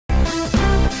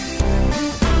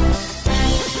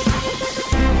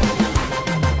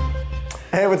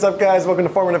Hey, what's up guys? Welcome to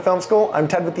Formative Film School. I'm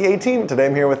Ted with the A-Team. Today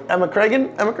I'm here with Emma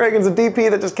Kragen. Emma Kragen's a DP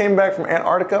that just came back from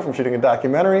Antarctica from shooting a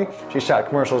documentary. She shot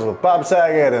commercials with Bob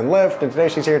Saget and Lyft, and today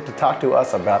she's here to talk to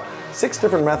us about 6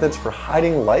 different methods for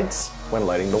hiding lights when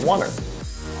lighting the oneer.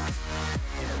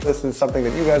 This is something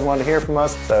that you guys want to hear from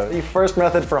us. So the first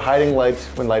method for hiding lights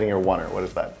when lighting your oneer, what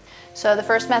is that? So the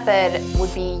first method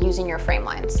would be using your frame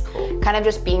lines. Cool. Kind of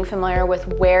just being familiar with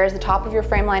where's the top of your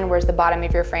frame line, where's the bottom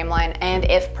of your frame line, and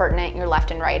if pertinent, your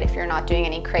left and right if you're not doing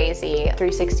any crazy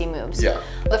 360 moves. Yeah.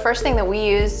 The first thing that we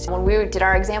used when we did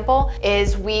our example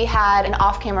is we had an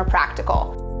off-camera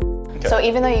practical. Okay. So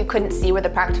even though you couldn't see where the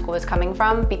practical was coming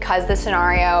from, because the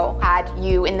scenario had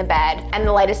you in the bed and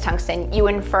the light is tungsten, you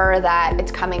infer that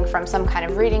it's coming from some kind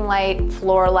of reading light,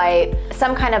 floor light,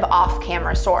 some kind of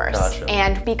off-camera source. Gotcha.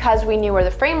 And because we knew where the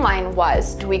frame line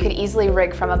was, we could easily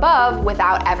rig from above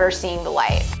without ever seeing the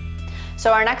light.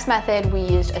 So our next method, we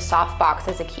used a softbox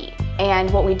as a key.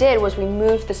 And what we did was we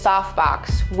moved the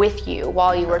softbox with you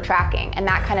while you were tracking, and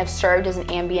that kind of served as an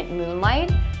ambient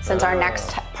moonlight, since our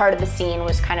next part of the scene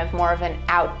was kind of more of an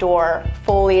outdoor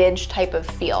foliage type of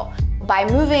feel. By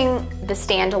moving the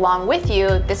stand along with you,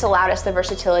 this allowed us the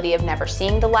versatility of never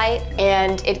seeing the light,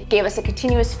 and it gave us a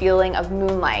continuous feeling of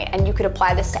moonlight. And you could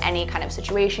apply this to any kind of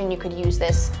situation. You could use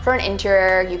this for an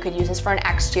interior, you could use this for an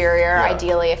exterior,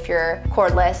 ideally if you're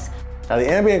cordless. Now the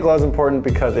ambient glow is important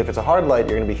because if it's a hard light,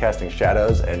 you're going to be casting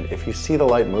shadows, and if you see the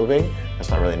light moving, that's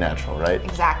not really natural, right?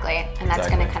 Exactly, and that's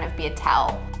going to kind of be a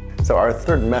tell. So our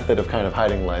third method of kind of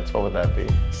hiding lights, what would that be?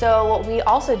 So what we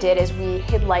also did is we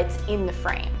hid lights in the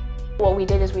frame. What we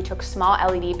did is we took small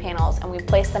LED panels and we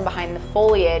placed them behind the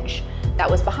foliage that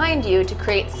was behind you to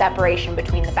create separation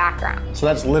between the background. So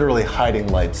that's literally hiding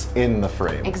lights in the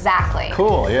frame. Exactly.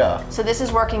 Cool, yeah. So this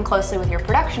is working closely with your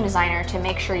production designer to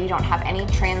make sure you don't have any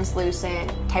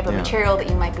translucent type of material that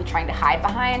you might be trying to hide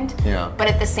behind, but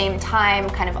at the same time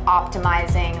kind of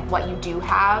optimizing what you do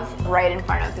have right in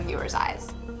front of the viewer's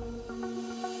eyes.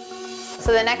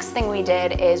 So the next thing we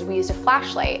did is we used a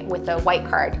flashlight with a white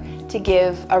card to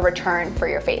give a return for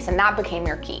your face, and that became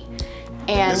your key.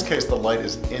 And in this case, the light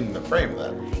is in the frame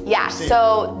then. Yeah,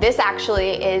 so this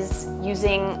actually is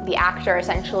using the actor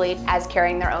essentially as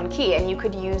carrying their own key, and you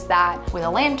could use that with a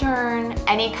lantern,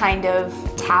 any kind of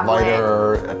tablet.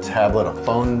 Lighter, a tablet, a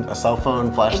phone, a cell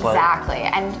phone, flashlight. Exactly,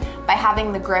 and by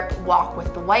having the grip walk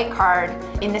with the white card,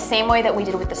 in the same way that we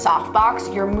did with the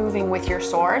softbox, you're moving with your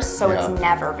source, so it's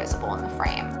never visible in the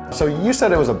frame. So you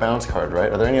said it was a bounce card,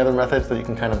 right? Are there any other methods that you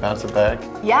can kind of bounce it back?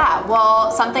 Yeah,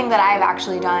 well, something that I've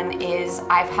actually done is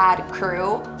I've had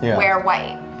crew wear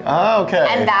white. Oh, okay.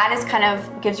 And that is kind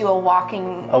of gives you a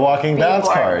walking bounce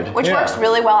card. Which works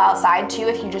really well outside too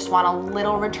if you just want a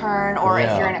little return, or if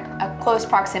you're in a close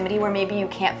proximity where maybe you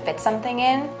can't fit something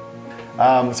in.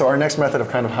 So our next method of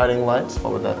kind of hiding lights,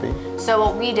 what would that be? So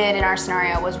what we did in our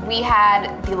scenario was we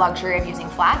had the luxury of using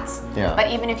flats,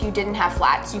 but even if you didn't have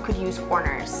flats, you could use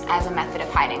corners as a method of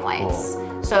hiding lights.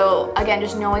 Cool. So again,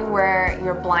 just knowing where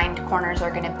your blind corners are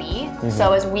gonna be.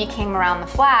 So as we came around the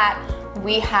flat,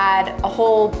 we had a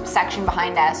whole section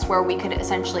behind us where we could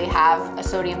essentially have a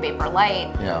sodium vapor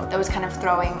light that was kind of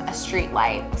throwing a street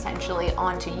light essentially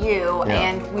onto you,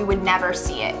 and we would never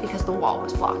see it because the wall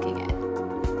was blocking it.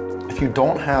 If you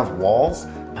don't have walls,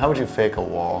 how would you fake a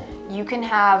wall? You can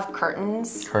have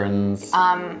curtains. Curtains.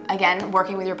 Again,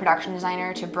 working with your production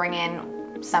designer to bring in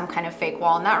some kind of fake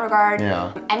wall in that regard.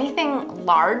 Anything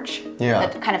large,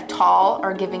 that kind of tall,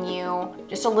 or giving you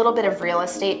just a little bit of real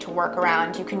estate to work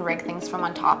around, you can rig things from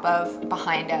on top of,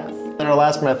 behind of. And our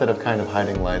last method of kind of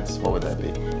hiding lights, what would that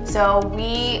be? So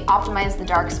we optimized the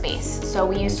dark space. So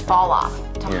we used fall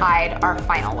off to hide our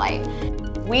final light.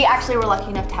 We actually were lucky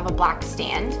enough to have a black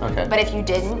stand, but if you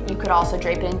didn't, you could also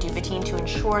drape it in Duvetine to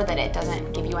ensure that it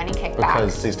doesn't give you any kickback.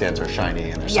 Because these stands are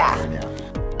shiny and they're siren,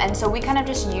 And so we kind of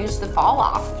just used the fall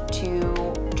off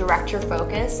to direct your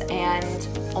focus and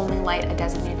only light a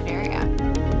designated area.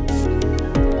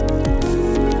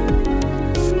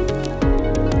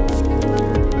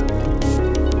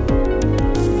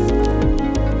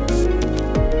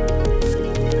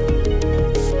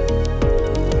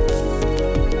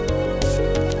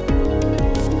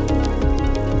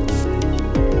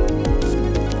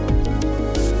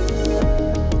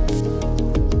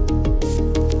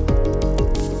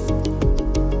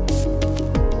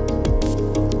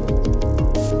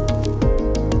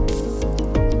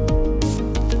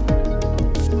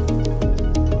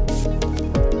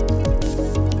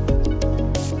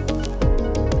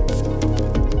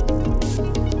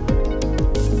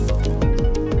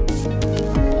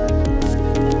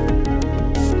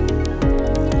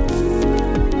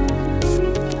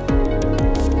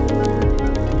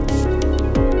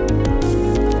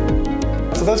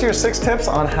 those are your 6 tips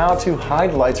on how to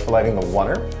hide lights for lighting the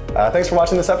water. Thanks for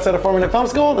watching this episode of 4-Minute Film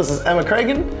School. This is Emma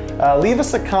Kragen. Leave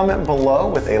us a comment below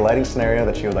with a lighting scenario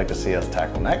that you would like to see us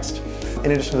tackle next.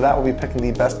 In addition to that, we'll be picking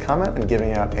the best comment and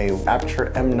giving out a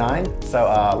Aputure M9. So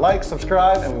like,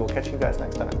 subscribe, and we will catch you guys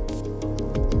next time.